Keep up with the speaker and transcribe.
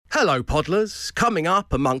Hello, Podlers. Coming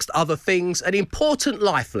up, amongst other things, an important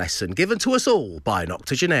life lesson given to us all by an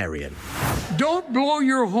octogenarian. Don't blow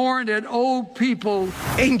your horn at old people.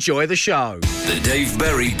 Enjoy the show. The Dave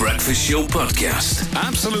Berry Breakfast Show Podcast.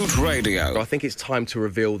 Absolute Radio. I think it's time to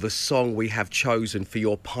reveal the song we have chosen for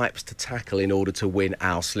your pipes to tackle in order to win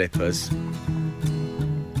our slippers.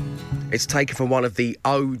 It's taken from one of the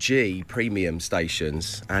OG premium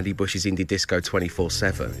stations, Andy Bush's Indie Disco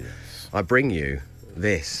 24/7. Yes. I bring you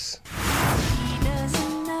this.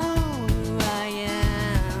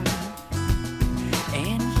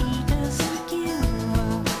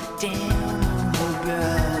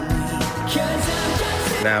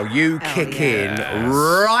 Now, you kick in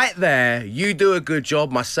right there. You do a good job.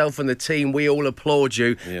 Myself and the team, we all applaud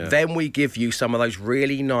you. Yeah. Then we give you some of those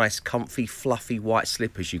really nice, comfy, fluffy white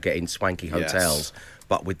slippers you get in swanky hotels,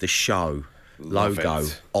 but with the show logo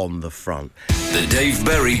on the front. The Dave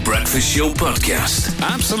Berry Breakfast Show Podcast.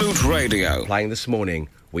 Absolute Radio. Playing this morning,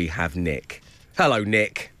 we have Nick. Hello,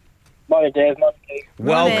 Nick. Morning, Dave. Morning.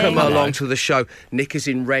 Welcome along to the show. Nick is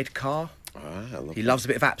in Redcar. He loves a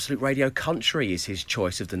bit of Absolute Radio Country is his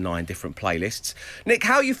choice of the 9 different playlists. Nick,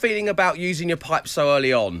 how are you feeling about using your pipe so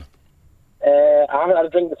early on? I haven't had a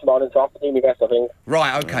drink this morning, so I have to do my best, I think.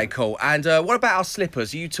 Right, OK, cool. And what about our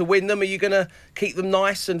slippers? Are you to win them? Are you going to keep them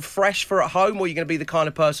nice and fresh for at home, or are you going to be the kind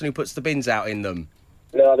of person who puts the bins out in them?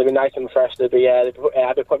 No, they'll be nice and fresh. I'll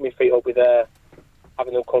be putting my feet up with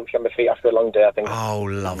having them comfy on my feet after a long day, I think. Oh,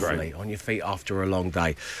 lovely. Great. On your feet after a long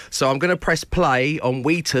day. So I'm going to press play on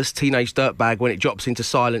Wheatus Teenage Dirtbag. When it drops into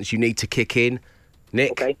silence, you need to kick in.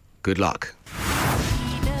 Nick, good luck.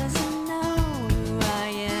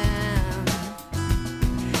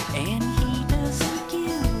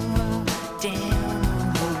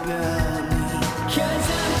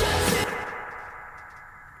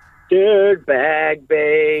 Dirtbag,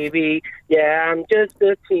 baby. Yeah, I'm just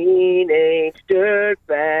a teenage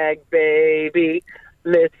dirtbag, baby.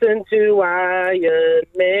 Listen to Iron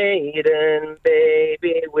Maiden,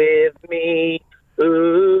 baby, with me.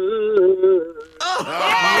 Ooh. Oh,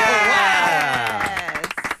 yes!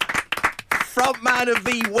 Frontman of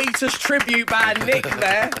the Wheatus tribute band, Nick,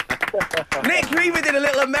 there. Nick, you even did a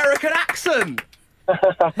little American accent.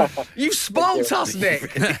 You've spoilt us,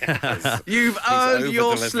 Nick. You've earned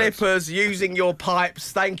your slippers using your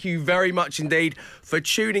pipes. Thank you very much indeed for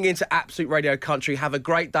tuning into Absolute Radio Country. Have a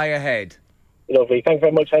great day ahead. Lovely. Thank you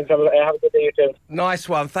very much. Have a good day, you too. Nice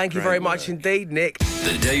one. Thank you very much indeed, Nick.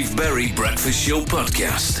 The Dave Berry Breakfast Show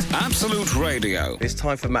Podcast. Absolute Radio. It's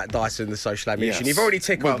time for Matt Dyson, the social ammunition. You've already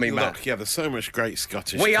tickled me, Matt. Look, there's so much great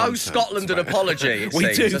Scottish We content. owe Scotland an apology, it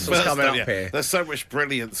seems. That's what's coming up here. There's so much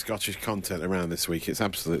brilliant Scottish content around this week. It's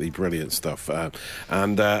absolutely brilliant stuff. But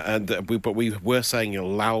we were saying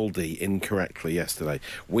Loudy incorrectly yesterday.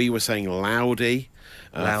 We were saying Loudy.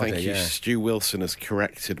 Thank you. Stu Wilson has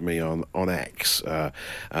corrected me on X.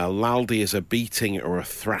 Loudy is a beating or a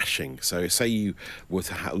thrashing. So say you were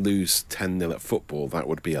to lose 10-0 at football, that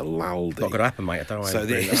would be a Loudy. Not going to happen, mate. I don't know. So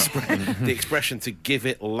the expression to give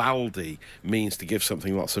it Loudy means to give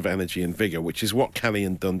something lots of energy and vigour, which is what Kelly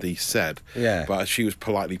and Dundee said. Yeah. But she was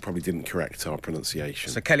politely probably didn't correct our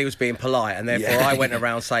pronunciation. So Kelly was being polite, and therefore I went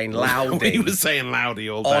around saying Loudy. He was saying Loudy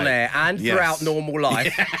all day. On air and throughout normal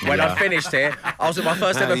life. When I finished here, I was at my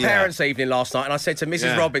first ever parents' evening last night, and I said to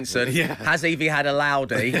Mrs. Robinson, has Evie had a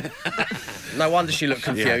Loudy? No wonder she looked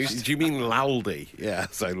confused. Yeah. Do you mean Loudy? Yeah,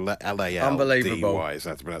 so L-A-L-D-Y. Unbelievable. Is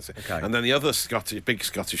how to pronounce it. Okay. And then the other big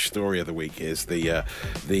Scottish story of the week is the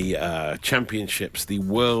championships, the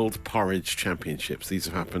World Porridge Championships. These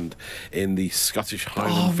have happened in the Scottish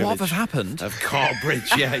Highland Village. What have happened? Of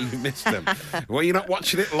Cartbridge. Yeah, you missed them. Well, you're not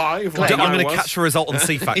watching it live. I'm going to catch a result on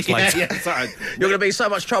CFAX later. Yeah, sorry. You're going to be in so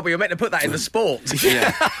much trouble, you're meant to put that in the sport.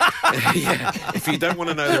 Yeah. If you don't want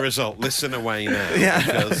to know the result, listen away now.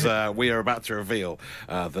 Because we are about to reveal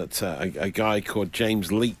that a guy called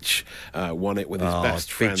James Leach won it with his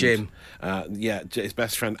best friend. Big Jim. His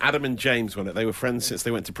best friend Adam and James won it. They were friends since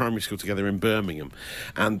they went to primary school together in Birmingham,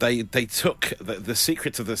 and they took the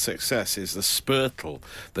secret to the success is the spurtle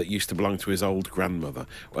that used to belong to his old grandmother.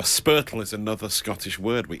 Well, spurtle is another Scottish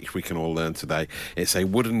word which we can all learn today. It's a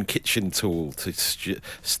wooden kitchen tool to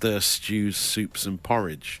stir stews, soups and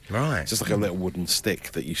porridge. Right. It's just like a little wooden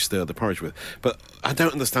stick that you stir the porridge with. But I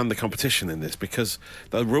don't understand the competition in this, because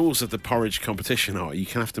the rules of the porridge competition are you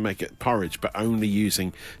can have to make it porridge but only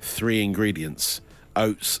using 3 ingredients: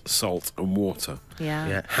 oats, salt and water.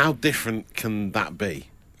 Yeah. How different can that be?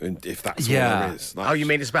 if that's all Yeah. there is. Like, Oh, you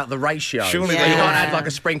mean it's about the ratio? Surely you they can't all- add like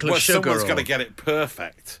a sprinkle well, of sugar. someone's or- got to get it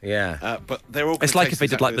perfect. Yeah. But they're all. It's gonna like if taste they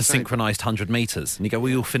did like exactly the same. synchronized 100 metres and you go,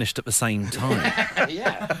 we all finished at the same time.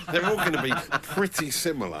 Yeah, they're all going to be pretty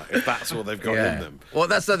similar if that's all they've got in them. Well,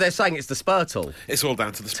 they're saying it's the Spurtle. It's all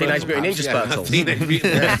down to the Teenage Spurtle, Mutant Ninja perhaps. Spurtles. Teenage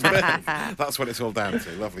Mutant Ninja Spurtles. That's what it's all down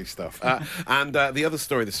to. Lovely stuff. And the other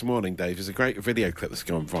story this morning, Dave, is a great video clip that's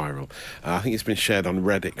gone viral. I think it's been shared on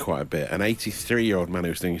Reddit quite a bit. An 83-year-old man who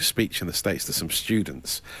was doing a speech in the States to some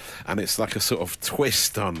students, and it's like a sort of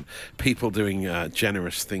twist on people doing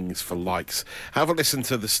generous things for likes. Have a listen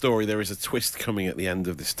to the story. There is a twist coming at the end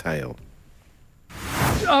of this tale.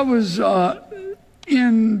 I was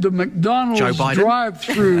in the Joe McDonald's Biden?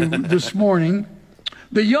 drive-through this morning.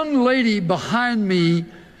 The young lady behind me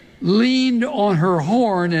leaned on her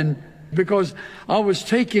horn, and because I was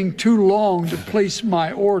taking too long to place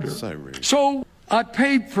my order. So rude. So I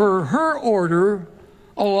paid for her order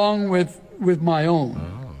along with my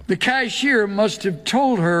own. The cashier must have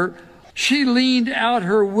told her. She leaned out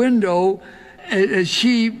her window as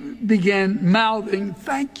she began mouthing,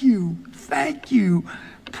 thank you,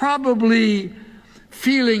 probably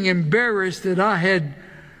feeling embarrassed that I had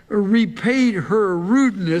repaid her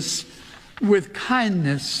rudeness with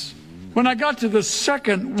kindness. When I got to the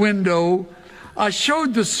second window, I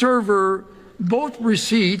showed the server both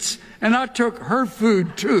receipts, and I took her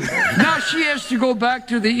food too. Now she has to go back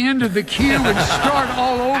to the end of the queue and start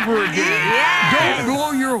all over again. Yes. Don't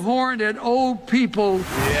blow your horn at old people.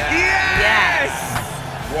 Yes.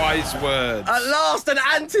 Wise words. At last, an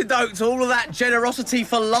antidote to all of that generosity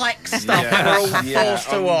for like stuff that we're all forced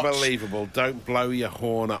to watch. Unbelievable. Don't blow your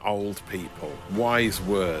horn at old people. Wise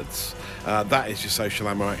words. That is your social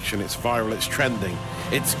ammo action. It's viral, it's trending,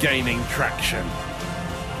 it's gaining traction.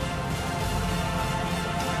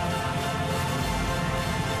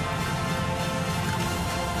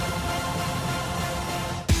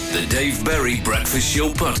 The Dave Berry Breakfast Show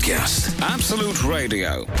Podcast. Absolute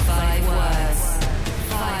Radio. 5 words,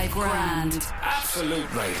 5 grand.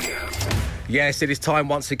 Absolute Radio. Yes, it is time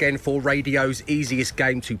once again for radio's easiest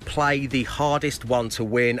game to play, the hardest one to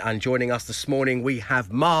win. And joining us this morning, we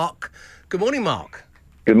have Mark. Good morning, Mark.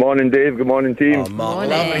 Good morning, Dave. Good morning, team. Oh, Mark, Morning.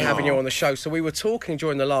 lovely having you on the show. So we were talking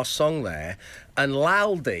during the last song there, and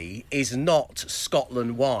Laldy is not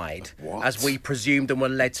Scotland-wide, What? as we presumed and were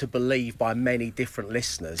led to believe by many different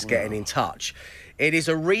listeners getting in touch. It is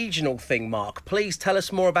a regional thing, Mark. Please tell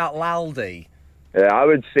us more about Laldy. I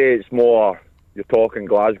would say it's more, you're talking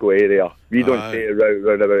Glasgow area. We don't say it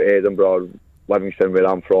round about Edinburgh, Livingston, where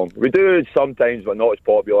I'm from. We do it sometimes, but not as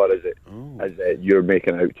popular as you're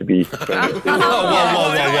making out to be. Hang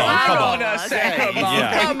on a second,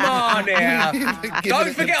 Mark. Come on here.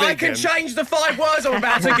 Don't forget, I can change the 5 words I'm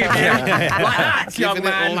about to give you. Like that, young Giving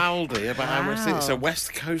man. it loudly about how much it's a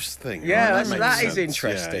West Coast thing. Yeah, right? that makes is sense.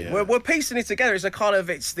 interesting. Yeah, yeah. We're piecing it together. It's a kind of,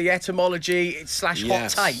 it's the etymology, it's slash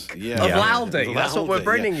Yes, hot take yeah. of Yeah. Laldy. That's what we're Laldy,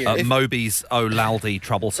 bringing yeah. you. Moby's Oh Laldy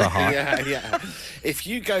Trouble So Hard. Yeah. If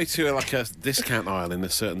you go to like a discount aisle in a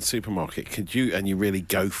certain supermarket, could you, and you really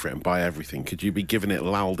go for it and buy everything, could you be giving it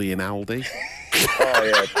Laldy in Aldi? Oh,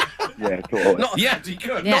 yeah. Yeah, totally. Not, Yeah, you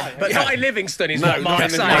could. Yeah. but not in Livingston is No, what not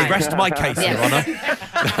Mark's in saying. I rest my case, Your Honour.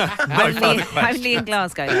 Only in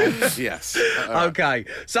Glasgow. though. Yes. Okay,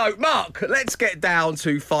 so Mark, let's get down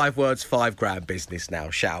to 5 words, 5 grand business now,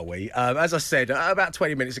 shall we? As I said about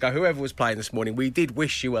 20 minutes ago, whoever was playing this morning, we did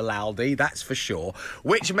wish you a Laldy, that's for sure.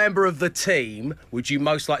 Which member of the team would you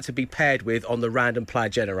most like to be paired with on the random player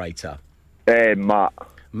generator? Matt.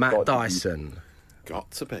 Matt Dyson.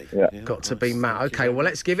 Got to be. Yeah. Got to be Matt. Okay, well,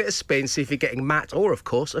 let's give it a spin, see if you're getting Matt or, of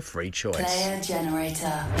course, a free choice. Player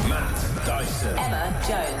generator. Matt Dyson. Emma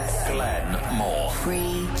Jones. Glenn Moore.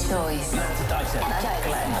 Free choice. Matt Dyson.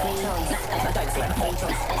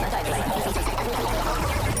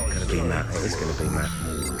 It's going to be Matt. It is going to be Matt.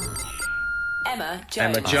 Emma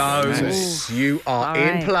Jones. Emma Jones, you are All in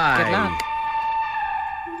right, play. good luck.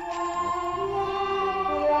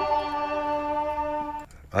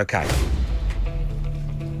 Okay.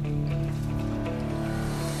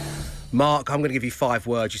 Mark, I'm going to give you 5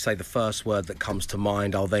 words. You say the first word that comes to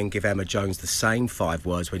mind. I'll then give Emma Jones the same 5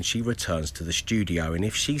 words when she returns to the studio. And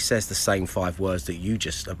if she says the same 5 words that you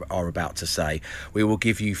just are about to say, we will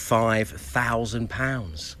give you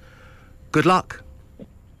 £5,000. Good luck.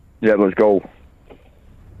 Yeah, let's go.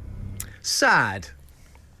 Sad.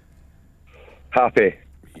 Happy.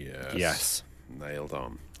 Yes. Nailed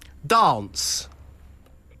on. Dance.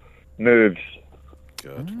 Moves.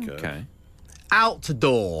 Good, good. Okay.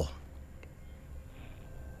 Outdoor.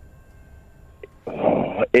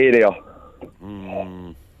 Area.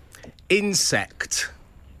 Insect.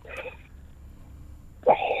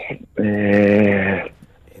 Insect.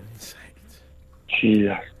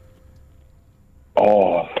 Gee.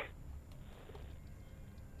 Oh,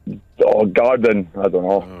 garden. I don't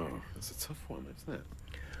know. Oh, that's a tough one, isn't it?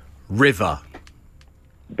 River.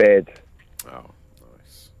 Bed. Oh,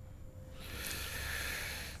 nice.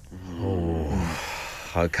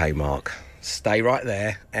 Okay, Mark. Stay right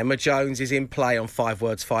there. Emma Jones is in play on 5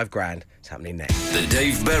 words, $5,000. It's happening next. The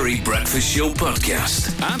Dave Berry Breakfast Show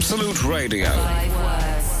Podcast. Absolute Radio. 5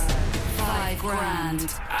 words,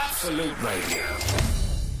 $5,000. Absolute Radio.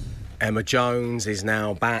 Emma Jones is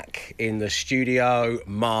now back in the studio.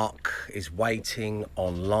 Mark is waiting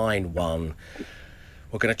on line 1.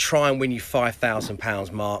 We're going to try and win you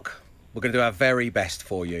 £5,000, Mark. We're going to do our very best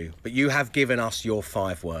for you. But you have given us your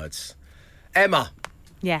 5 words. Emma.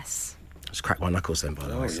 Yes. Just cracked my knuckles then, by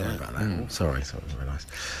the way. Sorry about that. Sorry, that was very nice.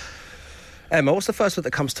 Emma, what's the first word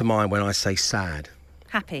that comes to mind when I say sad?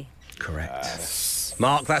 Happy. Correct.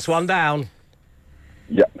 Mark, that's 1 down.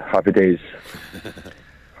 Yeah, happy days.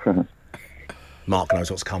 Mark knows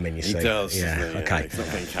what's coming, you see. He does. Yeah, doesn't he? okay. He's not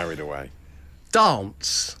getting carried away.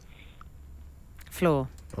 Dance. Floor.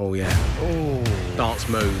 Oh, yeah. Oh. Dance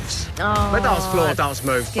moves. Oh. But dance floor, dance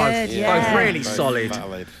moves. Good, both, yeah. both really Both solid.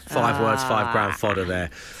 valid. 5 words, £5,000 fodder there.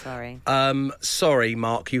 Sorry. Sorry,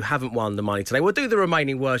 Mark, you haven't won the money today. We'll do the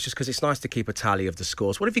remaining words just because it's nice to keep a tally of the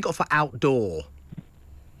scores. What have you got for outdoor?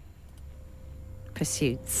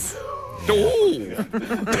 Pursuits. Yeah,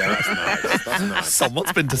 that's nice. That's nice.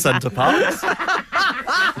 Someone's been to Centre Parks.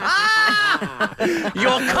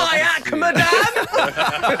 Your kayak, madame?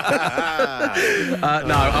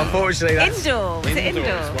 No, unfortunately, that's Indoor. Was it Indoor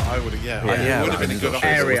indoor? is what I would have. Yeah, Yeah, it would have been a good option.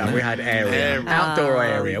 area. We had area. Outdoor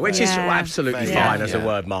area, which is yeah. absolutely Yeah. fine as a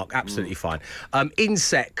word, Mark. Absolutely fine.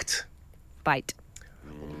 Insect. Bite.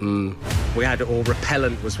 We had, or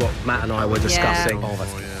repellent was what Matt and I were discussing.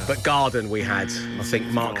 But garden we had. I think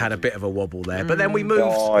Mark had a bit of a wobble there. But then we moved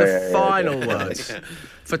final words.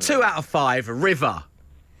 For 2 out of 5, river.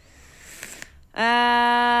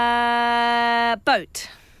 Boat.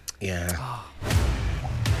 Yeah,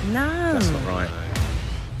 No. that's not right.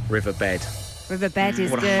 Riverbed. Riverbed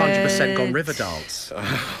is Would good. 100% gone river dance.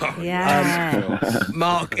 Yeah.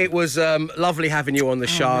 Mark, it was lovely having you on the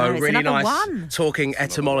show. no, it's Really another nice one. talking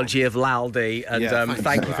etymology of Laldi. And Yeah,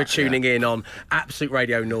 thank you for for that, tuning in on Absolute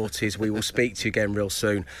Radio Naughties. We will speak to you again real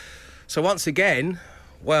soon. So once again,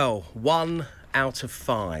 well, 1 out of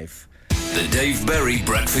 5. The Dave Berry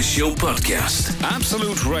Breakfast Show Podcast.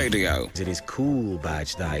 Absolute Radio. It is Cool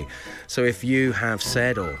Badge Day. So if you have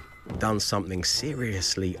said or done something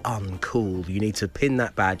seriously uncool, you need to pin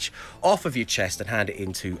that badge off of your chest and hand it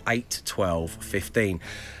into 8, 12, 15.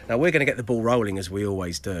 Now, we're going to get the ball rolling as we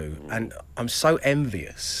always do. And I'm so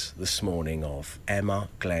envious this morning of Emma,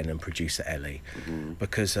 Glenn and producer Ellie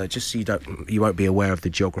because just so you won't be aware of the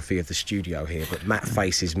geography of the studio here, but Matt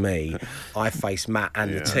faces me, I face Matt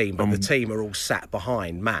and the team, but the team are all sat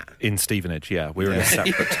behind Matt. In Stevenage, yeah. We're in a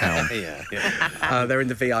separate town. They're in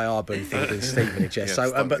the VIR booth in Stevenage, yeah.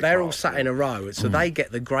 So, but they're all sat in a row, so they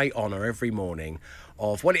get the great honour every morning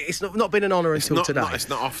of, well, it's not been an honour until today. It's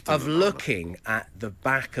not often of looking at the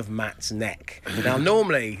back of Matt's neck. Now,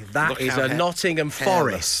 normally that Look is how a Nottingham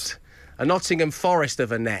Forest. A Nottingham Forest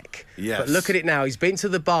of a neck. Yes. But look at it now. He's been to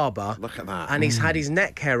the barber. Look at that. And he's had his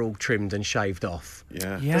neck hair all trimmed and shaved off.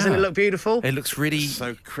 Yeah. Doesn't it look beautiful? It looks really...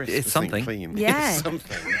 So crisp. It's something. Clean. Yeah. It's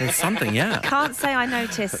something. It's something, yeah. Can't say I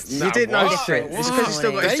noticed. You did what? notice it. It's because he's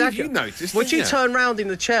still got his Dave, jacket. you noticed, Would didn't you you? turn round in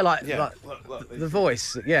the chair like Look, the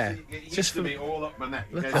voice? Yeah. It used to be all up my neck.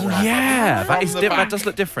 Oh, yeah. That does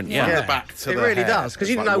look different, From yeah. the back to It the really hair. does, because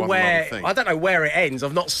you It's didn't know like one long where. thing. I don't know where it ends.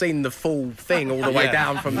 I've not seen the full thing all the way Yeah.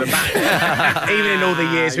 down from the back, even in all the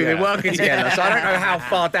years we've been working together. So I don't know how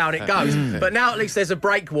far down it goes. But now at least there's a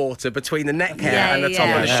breakwater between the neck hair Yeah, and the top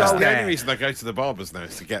yeah. of the That's shoulder the only hair. reason I go to the barbers now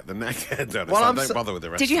is to get the neck hair done. Well, So I I'm don't so- bother with the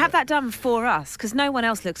rest. Did you of have it. that done for us? Because no one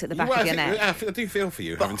else looks at the back Well, of your neck. I do feel for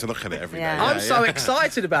you having to look at it every day. Yeah. I'm so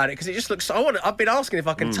excited about it because it just looks. I've been asking if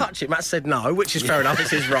I can touch it. Matt said no, which is fair enough.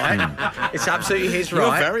 It's his right. It's absolutely his You're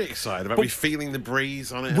right. very excited about me feeling the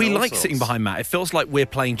breeze on it. We and all like sorts. sitting behind Matt. It feels like we're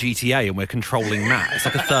playing GTA and we're controlling Matt. It's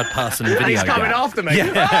like a third-person video He's coming game. after me.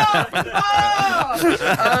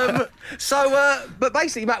 But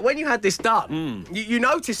basically, Matt, when you had this done, you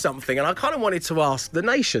noticed something, and I kind of wanted to ask the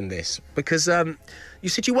nation this because you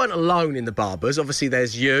said you weren't alone in the barbers. Obviously,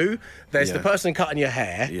 there's you, there's the person cutting your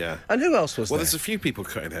hair. Yeah. And who else was there? Well, there's a few people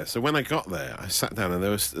cutting hair. So when I got there, I sat down and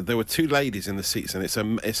there were two ladies in the seats, and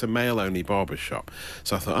it's a male-only barber shop.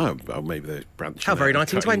 So I thought, oh, maybe they're branching How very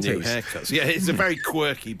out and cutting 1920s. new haircuts. Yeah, it's a very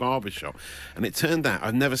quirky barber shop. And it turned out,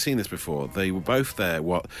 I'd never seen this before, they were both there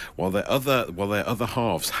while their other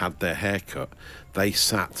halves had their haircut. They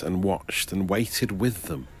sat and watched and waited with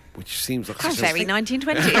them. Which seems like That's very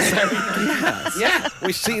 1920s. yeah,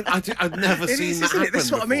 I've never seen that happen. This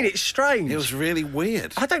is what I mean. It's strange. It was really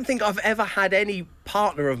weird. I don't think I've ever had any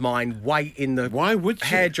partner of mine wait in the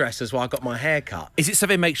hairdressers while I got my hair cut. Is it so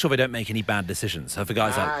they make sure they don't make any bad decisions? So if the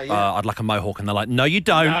guy's I'd like a mohawk, and they're like, no, you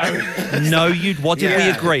don't. No, what did we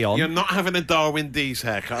agree on? You're not having a Darwin D's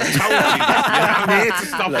haircut. I told you that. I'm here to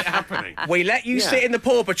stop it happening. We let you sit in the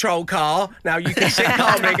Paw Patrol car. Now you can sit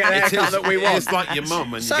calmly and get the haircut that we want. It's like your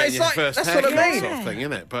mum and So you it's get your like, first that's haircut what I mean. sort of thing,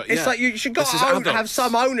 isn't it? But it's like you should have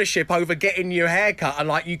some ownership over getting your haircut, and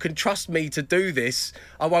like you can trust me to do this.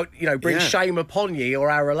 I won't, bring shame upon you or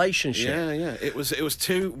our relationship. Yeah. It was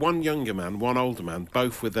one younger man, one older man,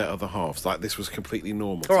 both with their other halves. Like this was completely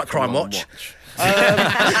normal. All right, Crime Watch.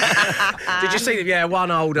 Did you see them? Yeah, one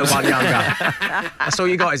older, one younger. That's all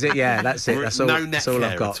you got, is it? Yeah, that's it. That's all. No neck that's all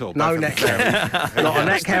hair I've got. at all. No neck hair. Not a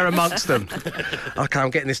neck hair amongst them. Okay, I'm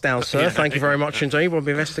getting this down, sir. Thank you very much indeed. We'll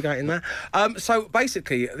be investigating that. So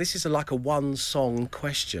basically, this is like a one-song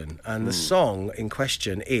question, and the song in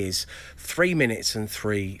question is 3 minutes and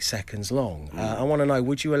 3 seconds long. I want to know: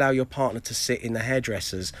 would you allow your partner to sit in the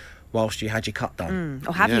hairdressers whilst you had your cut done?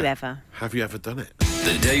 Or have you ever? Have you ever done it?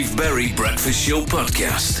 The Dave Berry Breakfast Show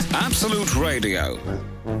Podcast. Absolute Radio.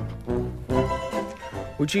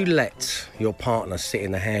 Would you let your partner sit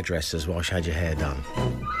in the hairdressers whilst you had your hair done?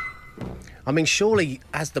 I mean, surely,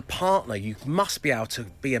 as the partner, you must be able to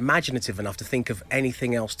be imaginative enough to think of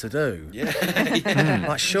anything else to do. Yeah.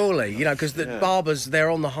 Like, surely, because the barbers, they're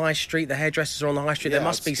on the high street, the hairdressers are on the high street, there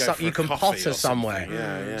must be something you can potter somewhere.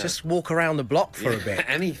 Yeah. Just walk around the block for a bit.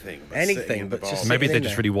 Anything. But just Maybe they sitting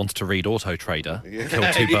just there. really wanted to read Auto Trader,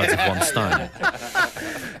 kill two birds with one stone.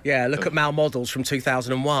 Yeah, look at male models from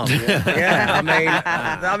 2001. I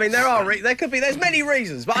mean, there's many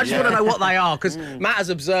reasons, but I just want to know what they are, because Matt has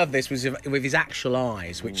observed this with his actual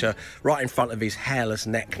eyes, which are right in front of his hairless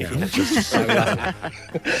neck now. Which is so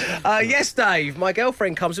yes, Dave, my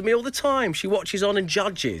girlfriend comes with me all the time. She watches on and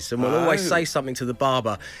judges, and will always say something to the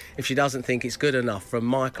barber if she doesn't think it's good enough. From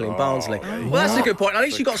Michael in Barnsley. Well, that's a good point. At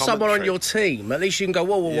least you've got someone on your team. At least you can go,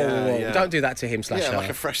 whoa. Don't do that to him, Yeah, her. like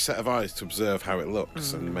a fresh set of eyes to observe how it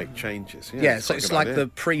looks and make changes. Yeah, so it's like the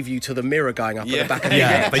preview to the mirror going up at the back of the Yeah,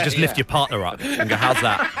 head. they just lift your partner up and go, how's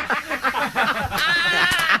that?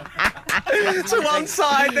 To one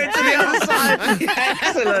side, then to the other side.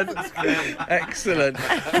 Excellent.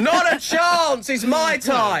 Not a chance. It's my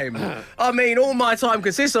time. I mean, all my time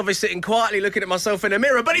consists of is sitting quietly looking at myself in a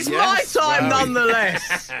mirror, but it's my time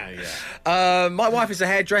nonetheless. My wife is a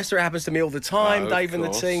hairdresser. It happens to me all the time. Dave and the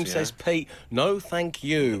team says, Pete, no thank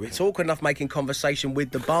you. It's awkward enough making conversation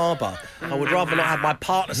with the barber. I would rather not have my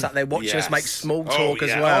partner sat there watching us make small talk as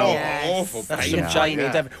well. Awful. That's some Jamie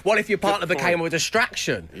and Devon. What if your partner became a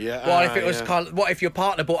distraction? Yeah. What if it was what if your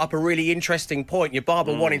partner brought up a really interesting point, your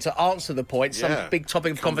barber wanted to answer the point, some big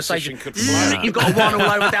topic of conversation could flow. You've got one all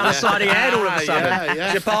over down the side of your head all of a sudden. Yeah.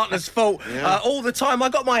 It's your partner's fault. All the time I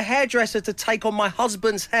got my hairdresser to take on my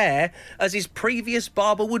husband's hair as his previous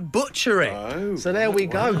barber would butcher it. So there we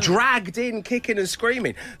go. Dragged in, kicking and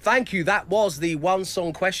screaming. Thank you. That was the one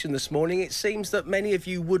song question this morning. It seems that many of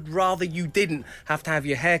you would rather you didn't have to have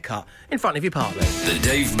your hair cut in front of your partner. The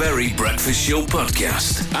Dave Berry Breakfast Show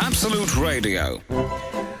Podcast. Absolute Radio.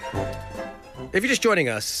 If you're just joining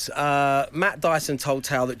us, Matt Dyson told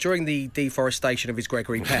tale that during the deforestation of his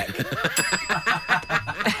Gregory Peck,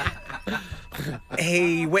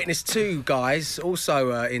 he witnessed two guys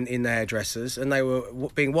also in the hairdressers, and they were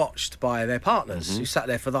being watched by their partners who sat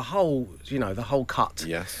there for the whole cut.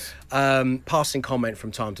 Yes. Passing comment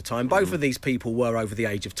from time to time. Both of these people were over the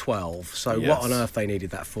age of 12, so what on earth they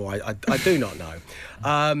needed that for, I do not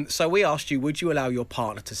know. So we asked you, would you allow your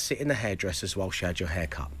partner to sit in the hairdressers while she had your hair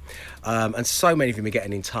cut? And so many of you are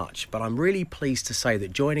getting in touch, but I'm really pleased to say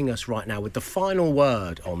that joining us right now with the final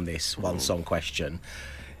word on this one song question,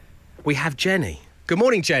 we have Jenny. Good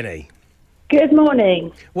morning, Jenny. Good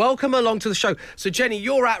morning. Welcome along to the show. So, Jenny,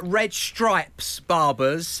 you're at Red Stripes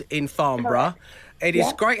Barbers in Farnborough. It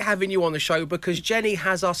is great having you on the show because Jenny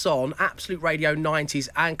has us on Absolute Radio 90s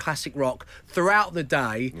and classic rock throughout the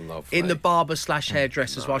day in the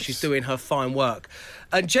barber/hairdressers while she's doing her fine work.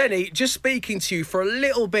 And Jenny, just speaking to you for a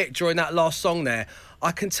little bit during that last song there,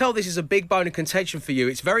 I can tell this is a big bone of contention for you.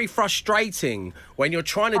 It's very frustrating when you're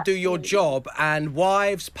trying to do your job and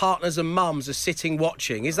wives, partners and mums are sitting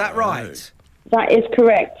watching. Is that right? That is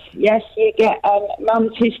correct. Yes, you get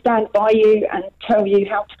mums who stand by you and tell you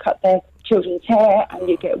how to cut their children's hair, and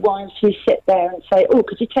you get wives who sit there and say, oh,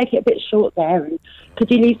 could you take it a bit short there, and could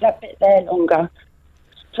you leave that bit there longer?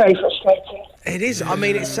 It's very frustrating. It is. I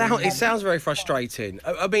mean, it sounds very frustrating.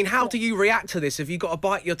 I mean, how do you react to this? Have you got to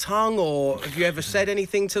bite your tongue, or have you ever said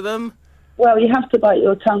anything to them? Well, you have to bite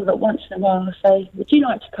your tongue, but once in a while I say, would you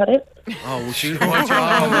like to cut it? Oh, would you like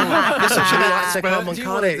to come and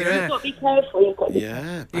cut it? You've got to be careful. You've got to be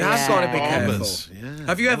careful. You have got to be careful. Yeah.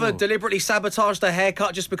 Have you ever deliberately sabotaged a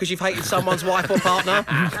haircut just because you've hated someone's wife or partner?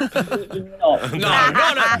 No.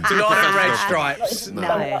 Not at Red Stripes.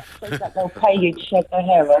 No. They'll pay you to shed their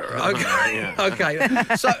hair off. Okay.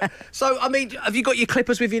 So I mean, have you got your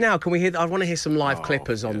clippers with you now? Can we hear? I want to hear some live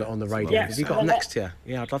clippers on the radio. Yeah. Have you got them next to you?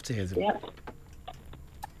 Yeah, I'd love to hear them. Yeah.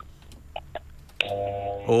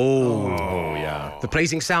 Oh, yeah. The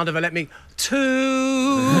pleasing sound of a let me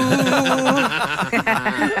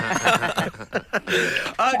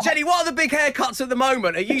Jenny, what are the big haircuts at the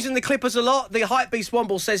moment? Are you using the clippers a lot? The Hypebeast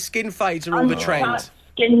Womble says skin fades are all the trend.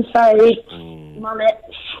 Skin fade,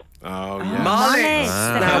 mullets. Oh,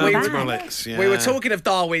 yeah. Mullets. We were talking of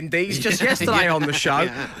Darwin D's just yesterday on the show.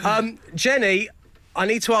 Jenny, I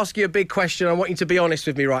need to ask you a big question. I want you to be honest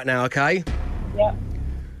with me right now, okay? Yeah.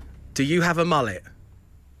 Do you have a mullet?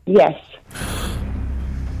 Yes.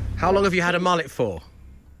 How long have you had a mullet for?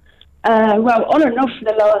 Well, on and off for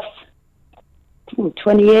the last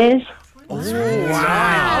 20 years. Oh,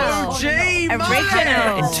 wow. Oh, gee,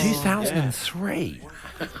 original. In 2003.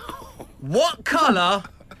 What colour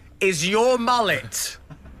is your mullet?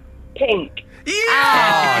 Pink. Yeah!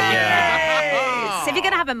 Oh, yeah. So if you're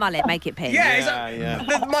going to have a mullet, make it pink.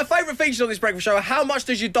 My favourite features on this breakfast show are how much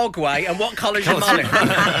does your dog weigh and what colour's your mullet?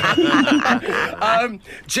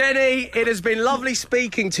 Jenny, it has been lovely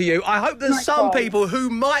speaking to you. I hope there's some people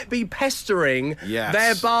who might be pestering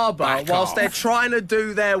their barber whilst they're trying to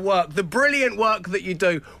do their work. The brilliant work that you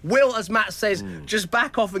do. Will, as Matt says, just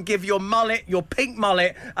back off and give your mullet, your pink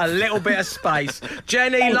mullet, a little bit of space.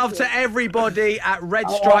 Jenny, love to everybody at Red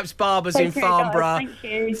Stripes Barbers in Farnborough. Thank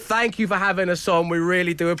you. Thank you for having us on. We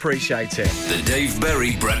really do appreciate it. The Dave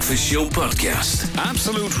Berry Breakfast Show Podcast.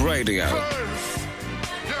 Absolute Radio.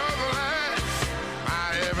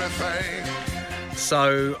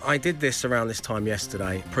 So I did this around this time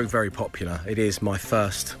yesterday. It proved very popular. It is my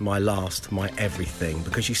first, my last, my everything.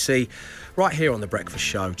 Because you see, right here on The Breakfast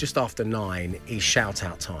Show, just after 9 is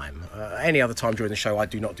shout-out time. Any other time during the show, I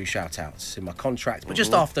do not do shout-outs in my contract. But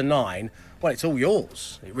just after 9, well, it's all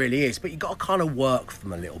yours. It really is. But you've got to kind of work for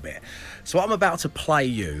them a little bit. So what I'm about to play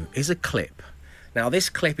you is a clip. Now, this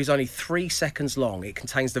clip is only 3 seconds long. It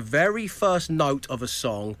contains the very first note of a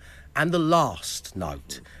song and the last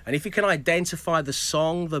note. And if you can identify the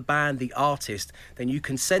song, the band, the artist, then you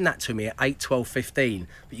can send that to me at 8, 12, 15.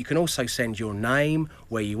 But you can also send your name,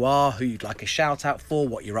 where you are, who you'd like a shout out for,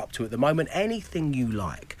 what you're up to at the moment, anything you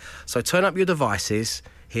like. So turn up your devices.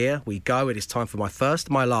 Here we go. It is time for my first,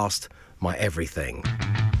 my last, my everything.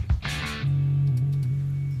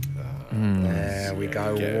 There we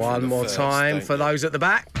go. One more time for those at the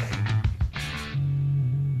back.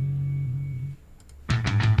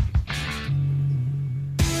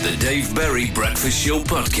 The Dave Berry Breakfast Show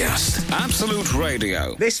Podcast. Absolute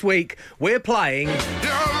Radio. This week, we're playing... You're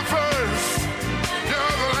the first, you're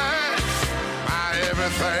the last, my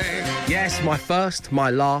everything. Yes, my first, my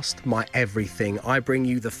last, my everything. I bring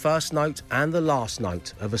you the first note and the last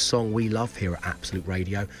note of a song we love here at Absolute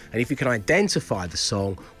Radio. And if you can identify the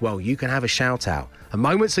song, well, you can have a shout out. And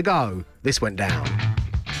moments ago, this went down.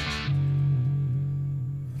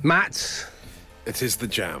 Matt? It is the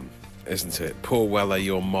Jam, isn't it? Paul Weller,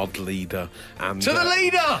 your mod leader. And to the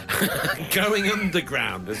leader! Going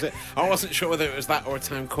underground, is it? I wasn't sure whether it was that or a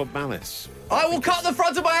town called Malice. I will cut the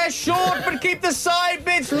front of my hair short, but keep the side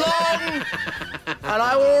bits long. And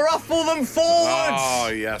I will ruffle them forwards. Oh,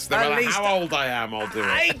 yes. No matter how old I am, I'll do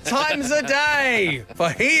it. 8 times a day. For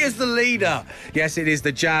he is the leader. Yes, it is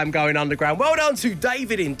the Jam going underground. Well done to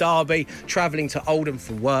David in Derby, travelling to Oldham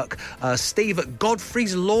for work. Steve at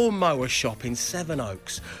Godfrey's Lawnmower Shop in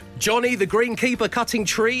Sevenoaks. Johnny, the greenkeeper, cutting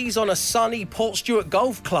trees on a sunny Portstewart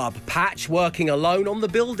Golf Club. Patch, working alone on the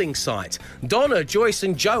building site. Donna, Joyce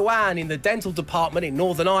and Joanne in the dental department in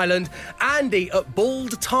Northern Ireland. Andy at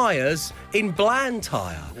Bald Tyres in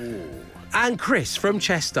Blantyre. And Chris from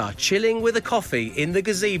Chester, chilling with a coffee in the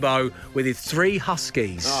gazebo with his 3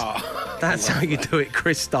 huskies. Oh. That's how you do it,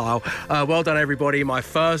 Chris style. Well done, everybody. My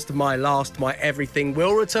first, my last, my everything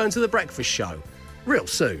will return to the breakfast show real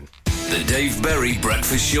soon. The Dave Berry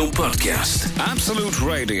Breakfast Show Podcast. Absolute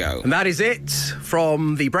Radio. And that is it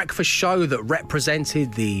from the breakfast show that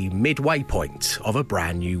represented the midway point of a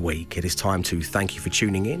brand new week. It is time to thank you for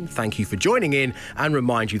tuning in, thank you for joining in, and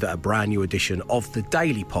remind you that a brand new edition of the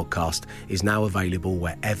Daily Podcast is now available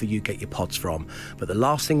wherever you get your pods from. But the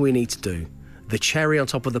last thing we need to do, the cherry on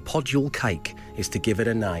top of the podule cake, is to give it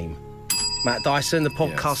a name. Matt Dyson, the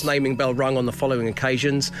podcast naming bell rung on the following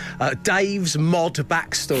occasions. Dave's mod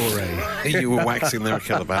backstory. You were waxing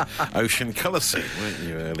lyrical about ocean colour scene, weren't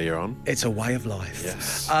you, earlier on? It's a way of life.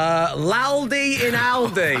 Yes. Laldi in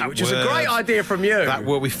Aldi, which is a great idea from you. That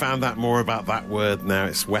word, we found out more about that word now.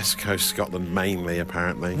 It's West Coast Scotland mainly,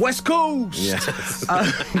 apparently. West Coast! Yes.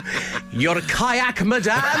 Your kayak,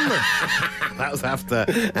 madame. That was after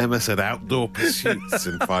Emma said outdoor pursuits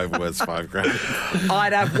in 5 words, 5 grand.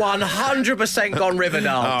 I'd have 100% gone river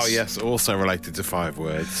dance. Oh, yes, also related to 5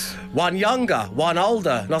 words. One younger, one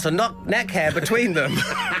older, not a neck hair between them.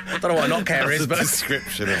 Don't know what a knock hair is, but... That's a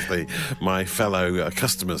description of my fellow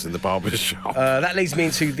customers in the barber shop. That leads me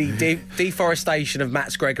into the deforestation of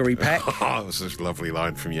Matt's Gregory Peck. Oh, that was such a lovely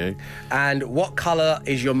line from you. And what colour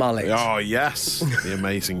is your mullet? Oh, yes. The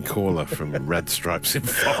amazing caller from Red Stripes in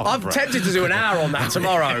Farnborough. I'm tempted to do an hour on that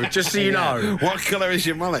tomorrow, just so you know. What colour is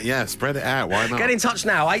your mullet? Yeah, spread it out. Why not? Get in touch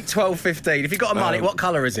now, 8, 12, 15. If you've got a mullet, what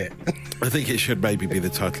colour is it? I think it should maybe be the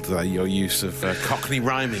title today, your use of Cockney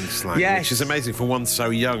rhyming slang, which is amazing for one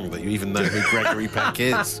so young that you even know who Gregory Peck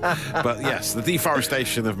is. But yes, the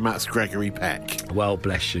deforestation of Matt's Gregory Peck. Well,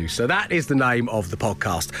 bless you. So that is the name of the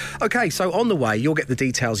podcast. OK, so on the way, you'll get the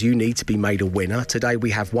details you need to be made a winner. Today,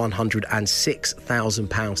 we have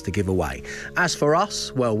 £106,000 to give away. As for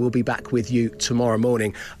us, well, we'll be back with you tomorrow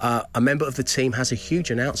morning. A member of the team has a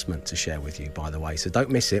huge announcement to share with you, by the way, so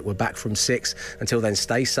don't miss it. We're back from 6. Until then,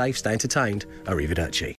 stay safe, stay entertained. Arrivederci.